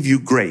wants to give you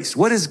grace.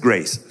 What is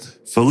grace?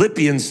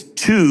 Philippians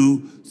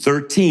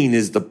 2:13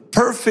 is the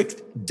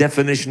perfect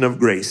definition of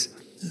grace.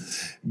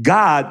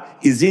 God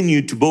is in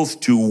you to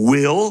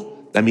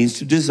will, that means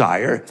to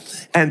desire,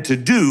 and to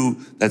do,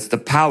 that's the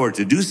power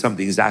to do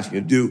something he's asking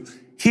you to do,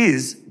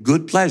 his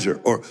good pleasure,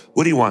 or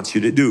what he wants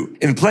you to do.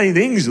 In plain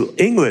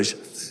English,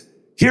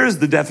 here's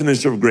the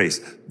definition of grace: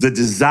 the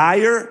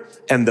desire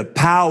and the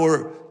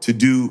power to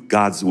do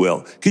God's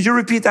will. Could you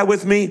repeat that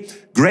with me?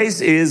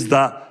 Grace is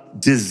the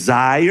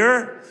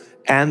desire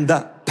and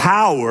the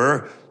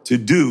power to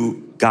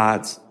do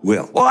God's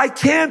will. Well, I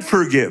can't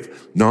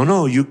forgive.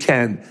 No, you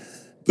can.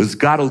 Because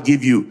God will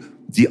give you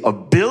the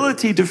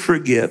ability to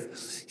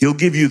forgive. He'll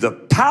give you the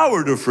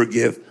power to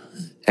forgive,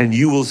 and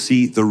you will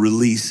see the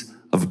release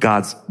of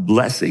God's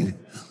blessing.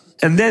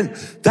 And then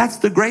that's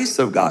the grace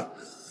of God.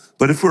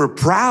 But if we're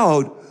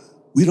proud,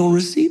 we don't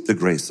receive the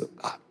grace of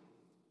God.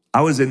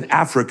 I was in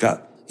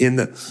Africa, in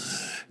the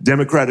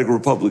Democratic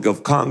Republic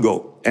of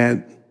Congo,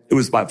 and it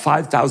was about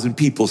 5,000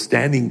 people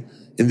standing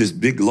in this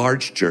big,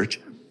 large church.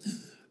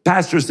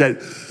 Pastor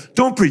said,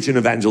 don't preach an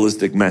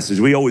evangelistic message.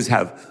 We always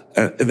have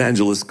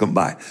evangelists come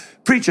by.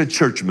 Preach a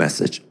church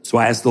message. So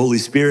I asked the Holy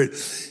Spirit.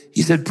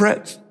 He said,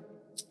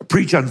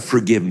 preach on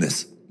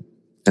forgiveness.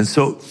 And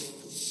so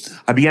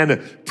I began to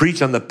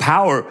preach on the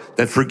power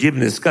that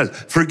forgiveness does.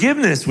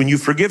 Forgiveness, when you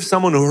forgive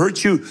someone who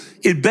hurts you,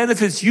 it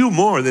benefits you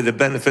more than it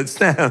benefits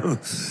them.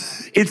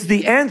 It's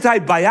the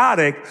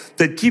antibiotic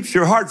that keeps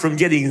your heart from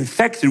getting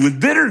infected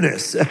with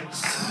bitterness.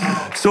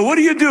 So what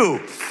do?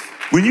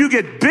 When you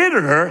get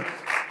bitter,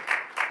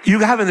 you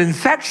have an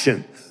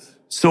infection.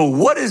 So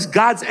what is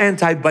God's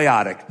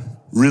antibiotic?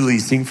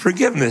 Releasing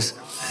forgiveness.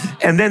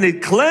 And then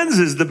it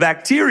cleanses the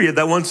bacteria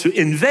that wants to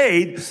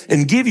invade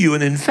and give you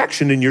an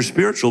infection in your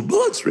spiritual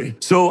bloodstream.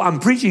 So I'm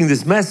preaching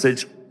this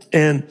message,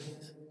 and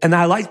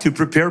I like to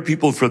prepare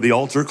people for the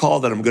altar call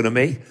that I'm going to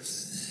make.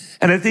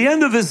 And at the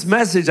end of this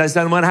message, I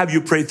said, I'm going to have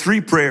you pray 3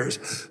 prayers.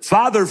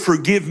 Father,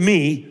 forgive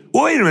me.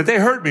 Wait a minute, they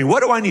hurt me.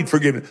 What do I need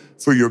forgiveness?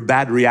 For your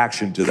bad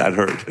reaction to that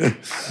hurt.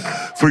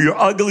 For your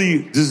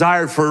ugly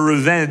desire for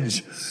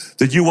revenge,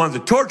 that you want to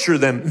torture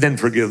them, then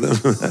forgive them.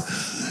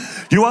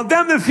 You want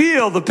them to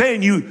feel the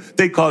pain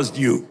they caused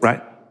you,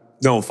 right?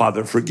 No,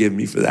 Father, forgive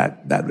me for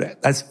that.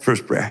 That's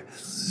first prayer.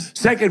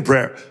 Second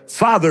prayer,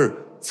 Father,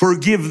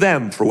 forgive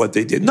them for what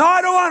they did. No,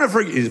 I don't want to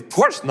forgive. Of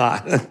course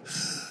not.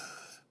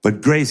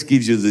 But grace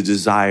gives you the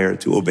desire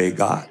to obey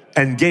God.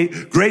 And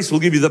grace will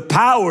give you the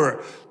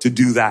power to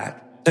do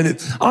that. And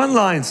if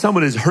online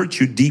someone has hurt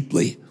you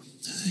deeply,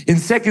 in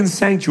Second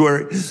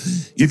Sanctuary,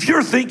 if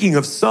you're thinking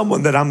of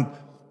someone that I'm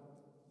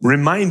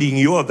reminding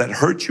you of that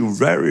hurt you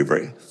very,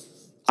 very,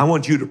 I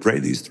want you to pray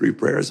these 3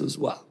 prayers as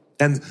well.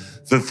 And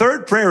the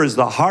third prayer is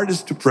the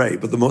hardest to pray,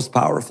 but the most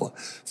powerful.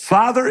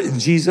 Father, in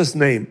Jesus'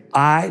 name,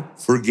 I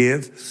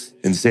forgive,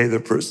 and say the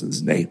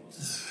person's name.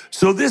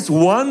 So this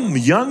one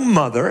young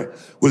mother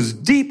was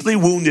deeply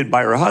wounded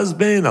by her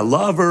husband, a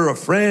lover, a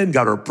friend,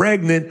 got her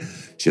pregnant.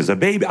 She has a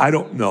baby. I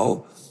don't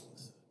know.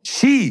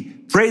 She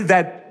prayed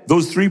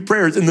those 3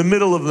 prayers in the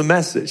middle of the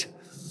message.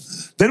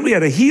 Then we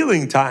had a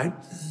healing time.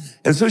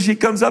 And so she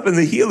comes up in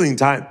the healing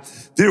time.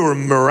 There were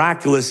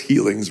miraculous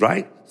healings,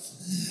 right?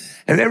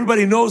 And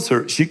everybody knows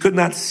her. She could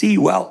not see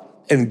well.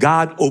 And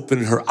God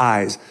opened her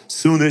eyes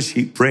soon as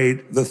she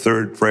prayed the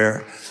 3rd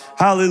prayer.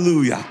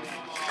 Hallelujah.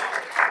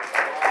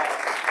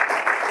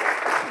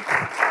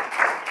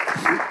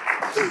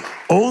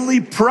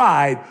 Only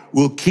pride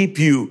will keep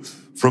you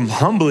from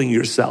humbling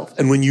yourself.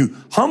 And when you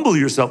humble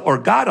yourself, or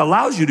God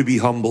allows you to be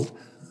humbled,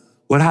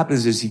 what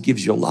happens is he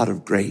gives you a lot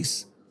of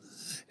grace.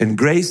 And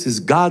grace is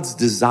God's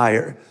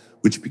desire,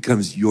 which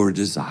becomes your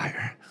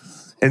desire.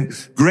 And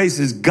grace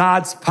is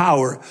God's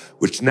power,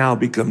 which now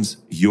becomes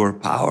your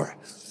power.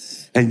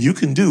 And you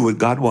can do what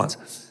God wants.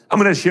 I'm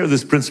going to share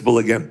this principle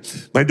again.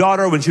 My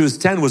daughter, when she was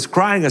 10, was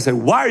crying. I said,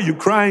 why are you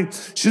crying?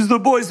 She says, the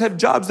boys have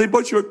jobs. They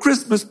bought you a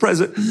Christmas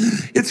present.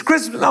 It's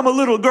Christmas. I'm a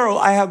little girl.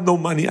 I have no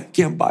money. I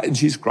can't buy it. And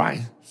she's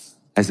crying.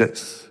 I said,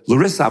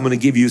 Larissa, I'm going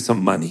to give you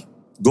some money.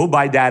 Go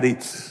buy daddy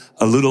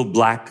a little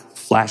black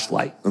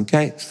flashlight,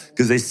 okay?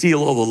 Because they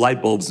seal all the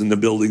light bulbs in the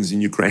buildings in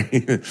Ukraine.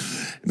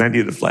 And I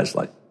need a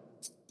flashlight.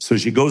 So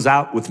she goes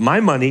out with my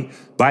money,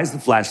 buys the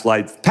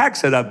flashlight,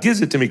 packs it up,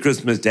 gives it to me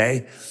Christmas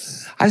Day.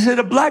 I said,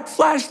 a black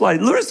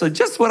flashlight. Larissa,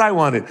 just what I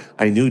wanted.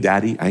 I knew,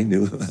 Daddy, I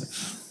knew.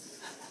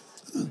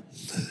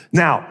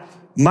 Now,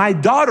 my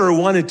daughter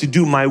wanted to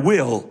do my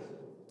will,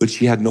 but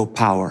she had no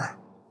power.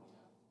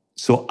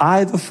 So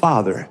I, the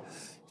father,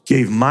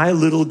 gave my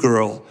little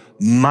girl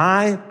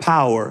my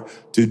power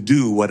to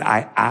do what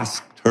I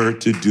asked her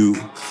to do.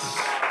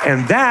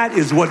 And that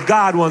is what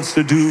God wants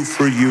to do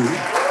for you.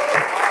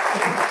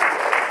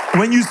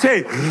 When you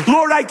say,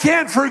 Lord, I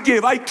can't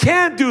forgive, I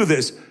can't do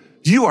this,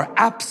 you are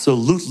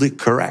absolutely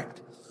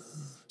correct.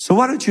 So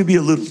why don't you be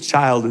a little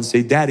child and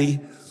say, Daddy,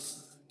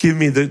 give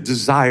me the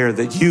desire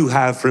that you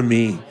have for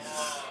me.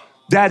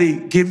 Daddy,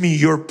 give me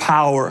your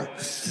power.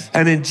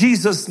 And in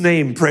Jesus'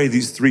 name, pray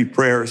these 3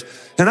 prayers.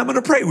 And I'm going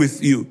to pray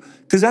with you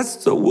because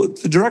that's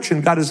the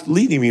direction God is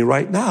leading me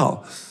right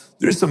now.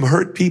 There's some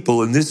hurt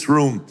people in this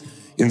room,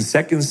 in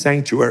Second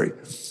Sanctuary,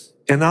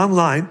 and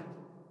online.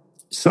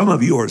 Some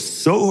of you are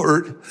so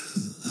hurt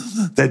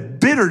that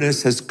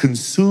bitterness has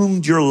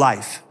consumed your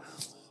life.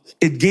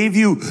 It gave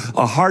you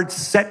a heart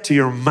set to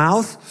your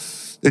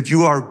mouth that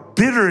you are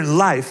bitter in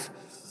life.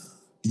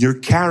 You're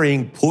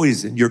carrying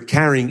poison. You're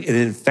carrying an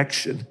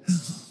infection.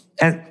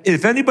 And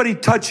if anybody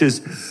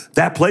touches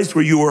that place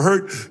where you were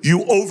hurt, you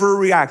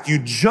overreact, you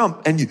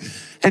jump,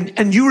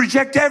 and you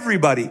reject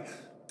everybody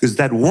because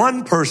that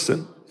one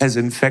person has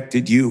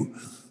infected you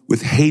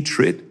with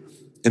hatred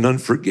and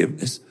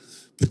unforgiveness.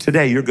 But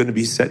today you're going to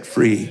be set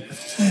free.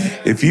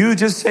 If you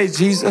just say,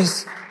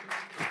 Jesus,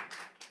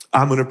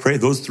 I'm going to pray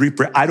those 3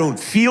 prayers. I don't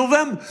feel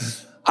them.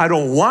 I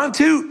don't want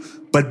to,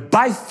 but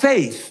by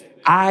faith,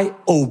 I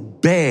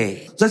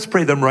obey. Let's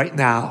pray them right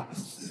now.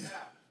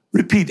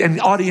 Repeat. And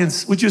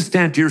audience, would you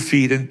stand to your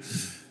feet and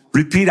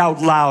repeat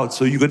out loud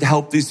so you could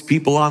help these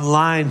people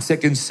online,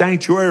 Second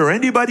Sanctuary, or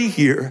anybody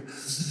here.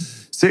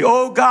 Say,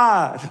 oh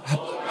God,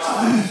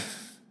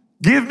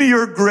 give me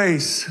your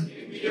grace.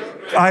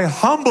 I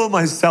humble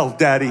myself,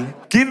 Daddy.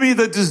 Give me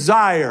the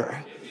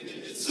desire.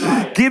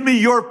 Give me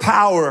your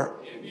power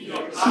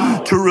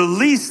to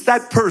release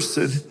that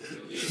person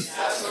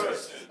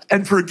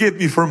and forgive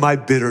me for my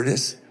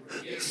bitterness.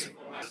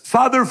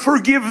 Father,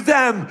 forgive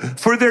them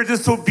for their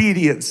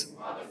disobedience.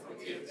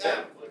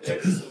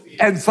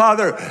 And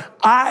Father,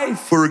 I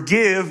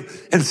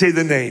forgive, and say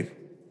the name.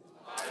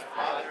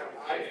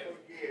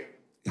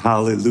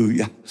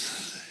 Hallelujah.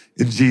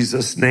 In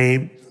Jesus'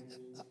 name.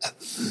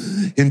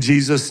 In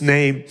Jesus'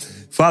 name.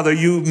 Father,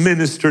 you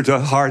minister to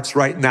hearts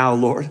right now,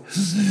 Lord.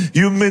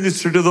 You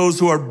minister to those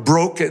who are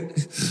broken.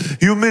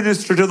 You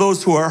minister to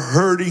those who are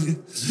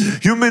hurting.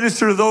 You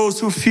minister to those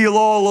who feel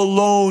all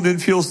alone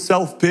and feel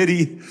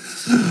self-pity.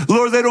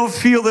 Lord, they don't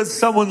feel that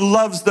someone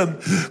loves them.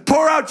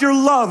 Pour out your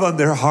love on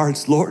their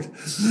hearts, Lord.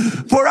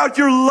 Pour out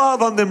your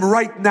love on them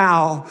right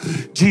now,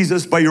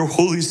 Jesus, by your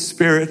Holy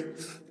Spirit,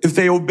 if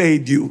they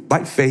obeyed you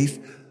by faith.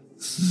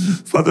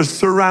 Father,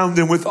 surround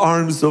them with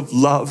arms of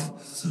love.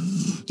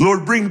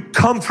 Lord, bring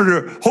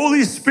comforter.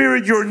 Holy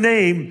Spirit, your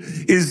name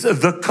is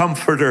the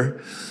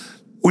comforter.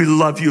 We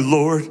love you,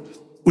 Lord.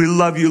 We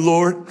love you,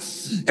 Lord.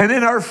 And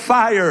in our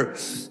fire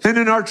and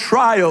in our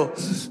trial,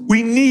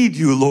 we need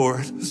you,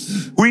 Lord.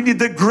 We need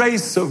the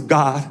grace of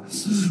God.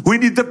 We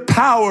need the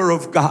power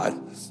of God.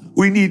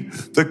 We need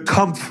the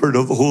comfort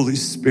of the Holy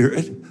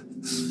Spirit.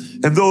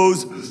 And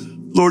those,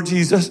 Lord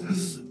Jesus,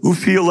 who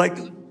feel like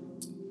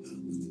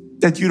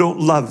that you don't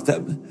love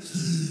them,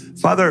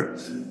 Father,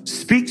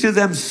 speak to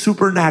them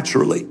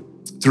supernaturally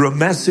through a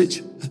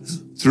message,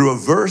 through a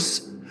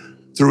verse,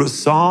 through a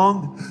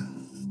song,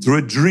 through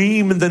a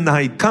dream in the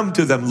night. Come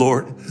to them,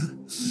 Lord,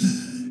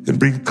 and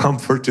bring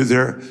comfort to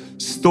their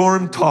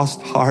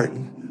storm-tossed heart.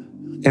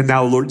 And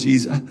now, Lord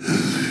Jesus,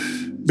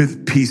 may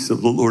the peace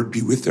of the Lord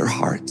be with their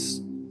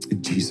hearts.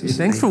 In Jesus' name.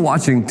 Thanks for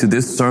watching to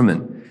this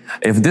sermon.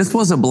 If this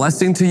was a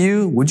blessing to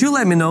you, would you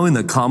let me know in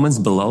the comments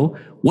below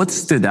what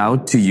stood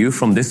out to you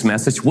from this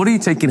message? What are you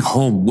taking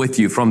home with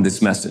you from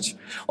this message?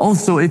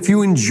 Also, if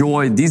you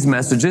enjoyed these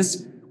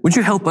messages, would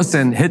you help us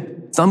and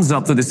hit thumbs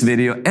up to this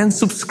video and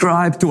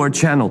subscribe to our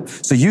channel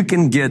so you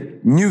can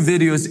get new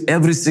videos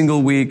every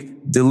single week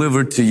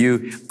delivered to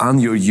you on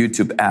your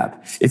YouTube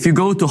app. If you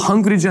go to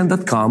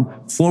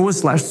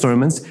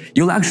hungrygen.com/sermons,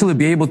 you'll actually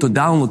be able to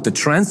download the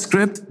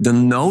transcript, the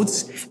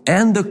notes,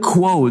 and the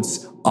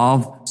quotes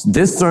of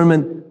this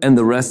sermon and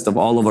the rest of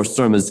all of our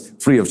sermons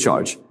free of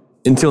charge.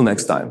 Until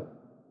next time.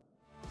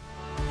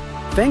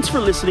 Thanks for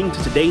listening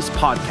to today's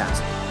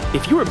podcast.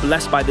 If you were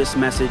blessed by this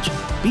message,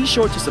 be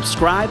sure to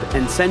subscribe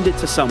and send it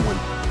to someone.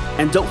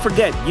 And don't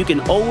forget, you can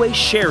always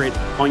share it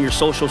on your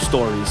social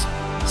stories.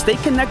 Stay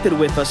connected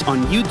with us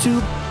on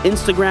YouTube,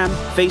 Instagram,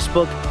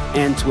 Facebook,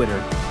 and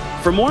Twitter.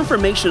 For more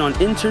information on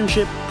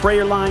internship,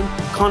 prayer line,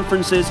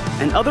 conferences,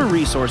 and other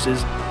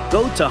resources,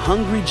 go to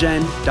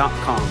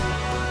hungrygen.com.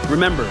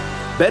 Remember,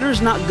 better is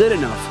not good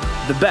enough.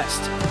 The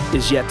best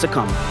is yet to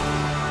come.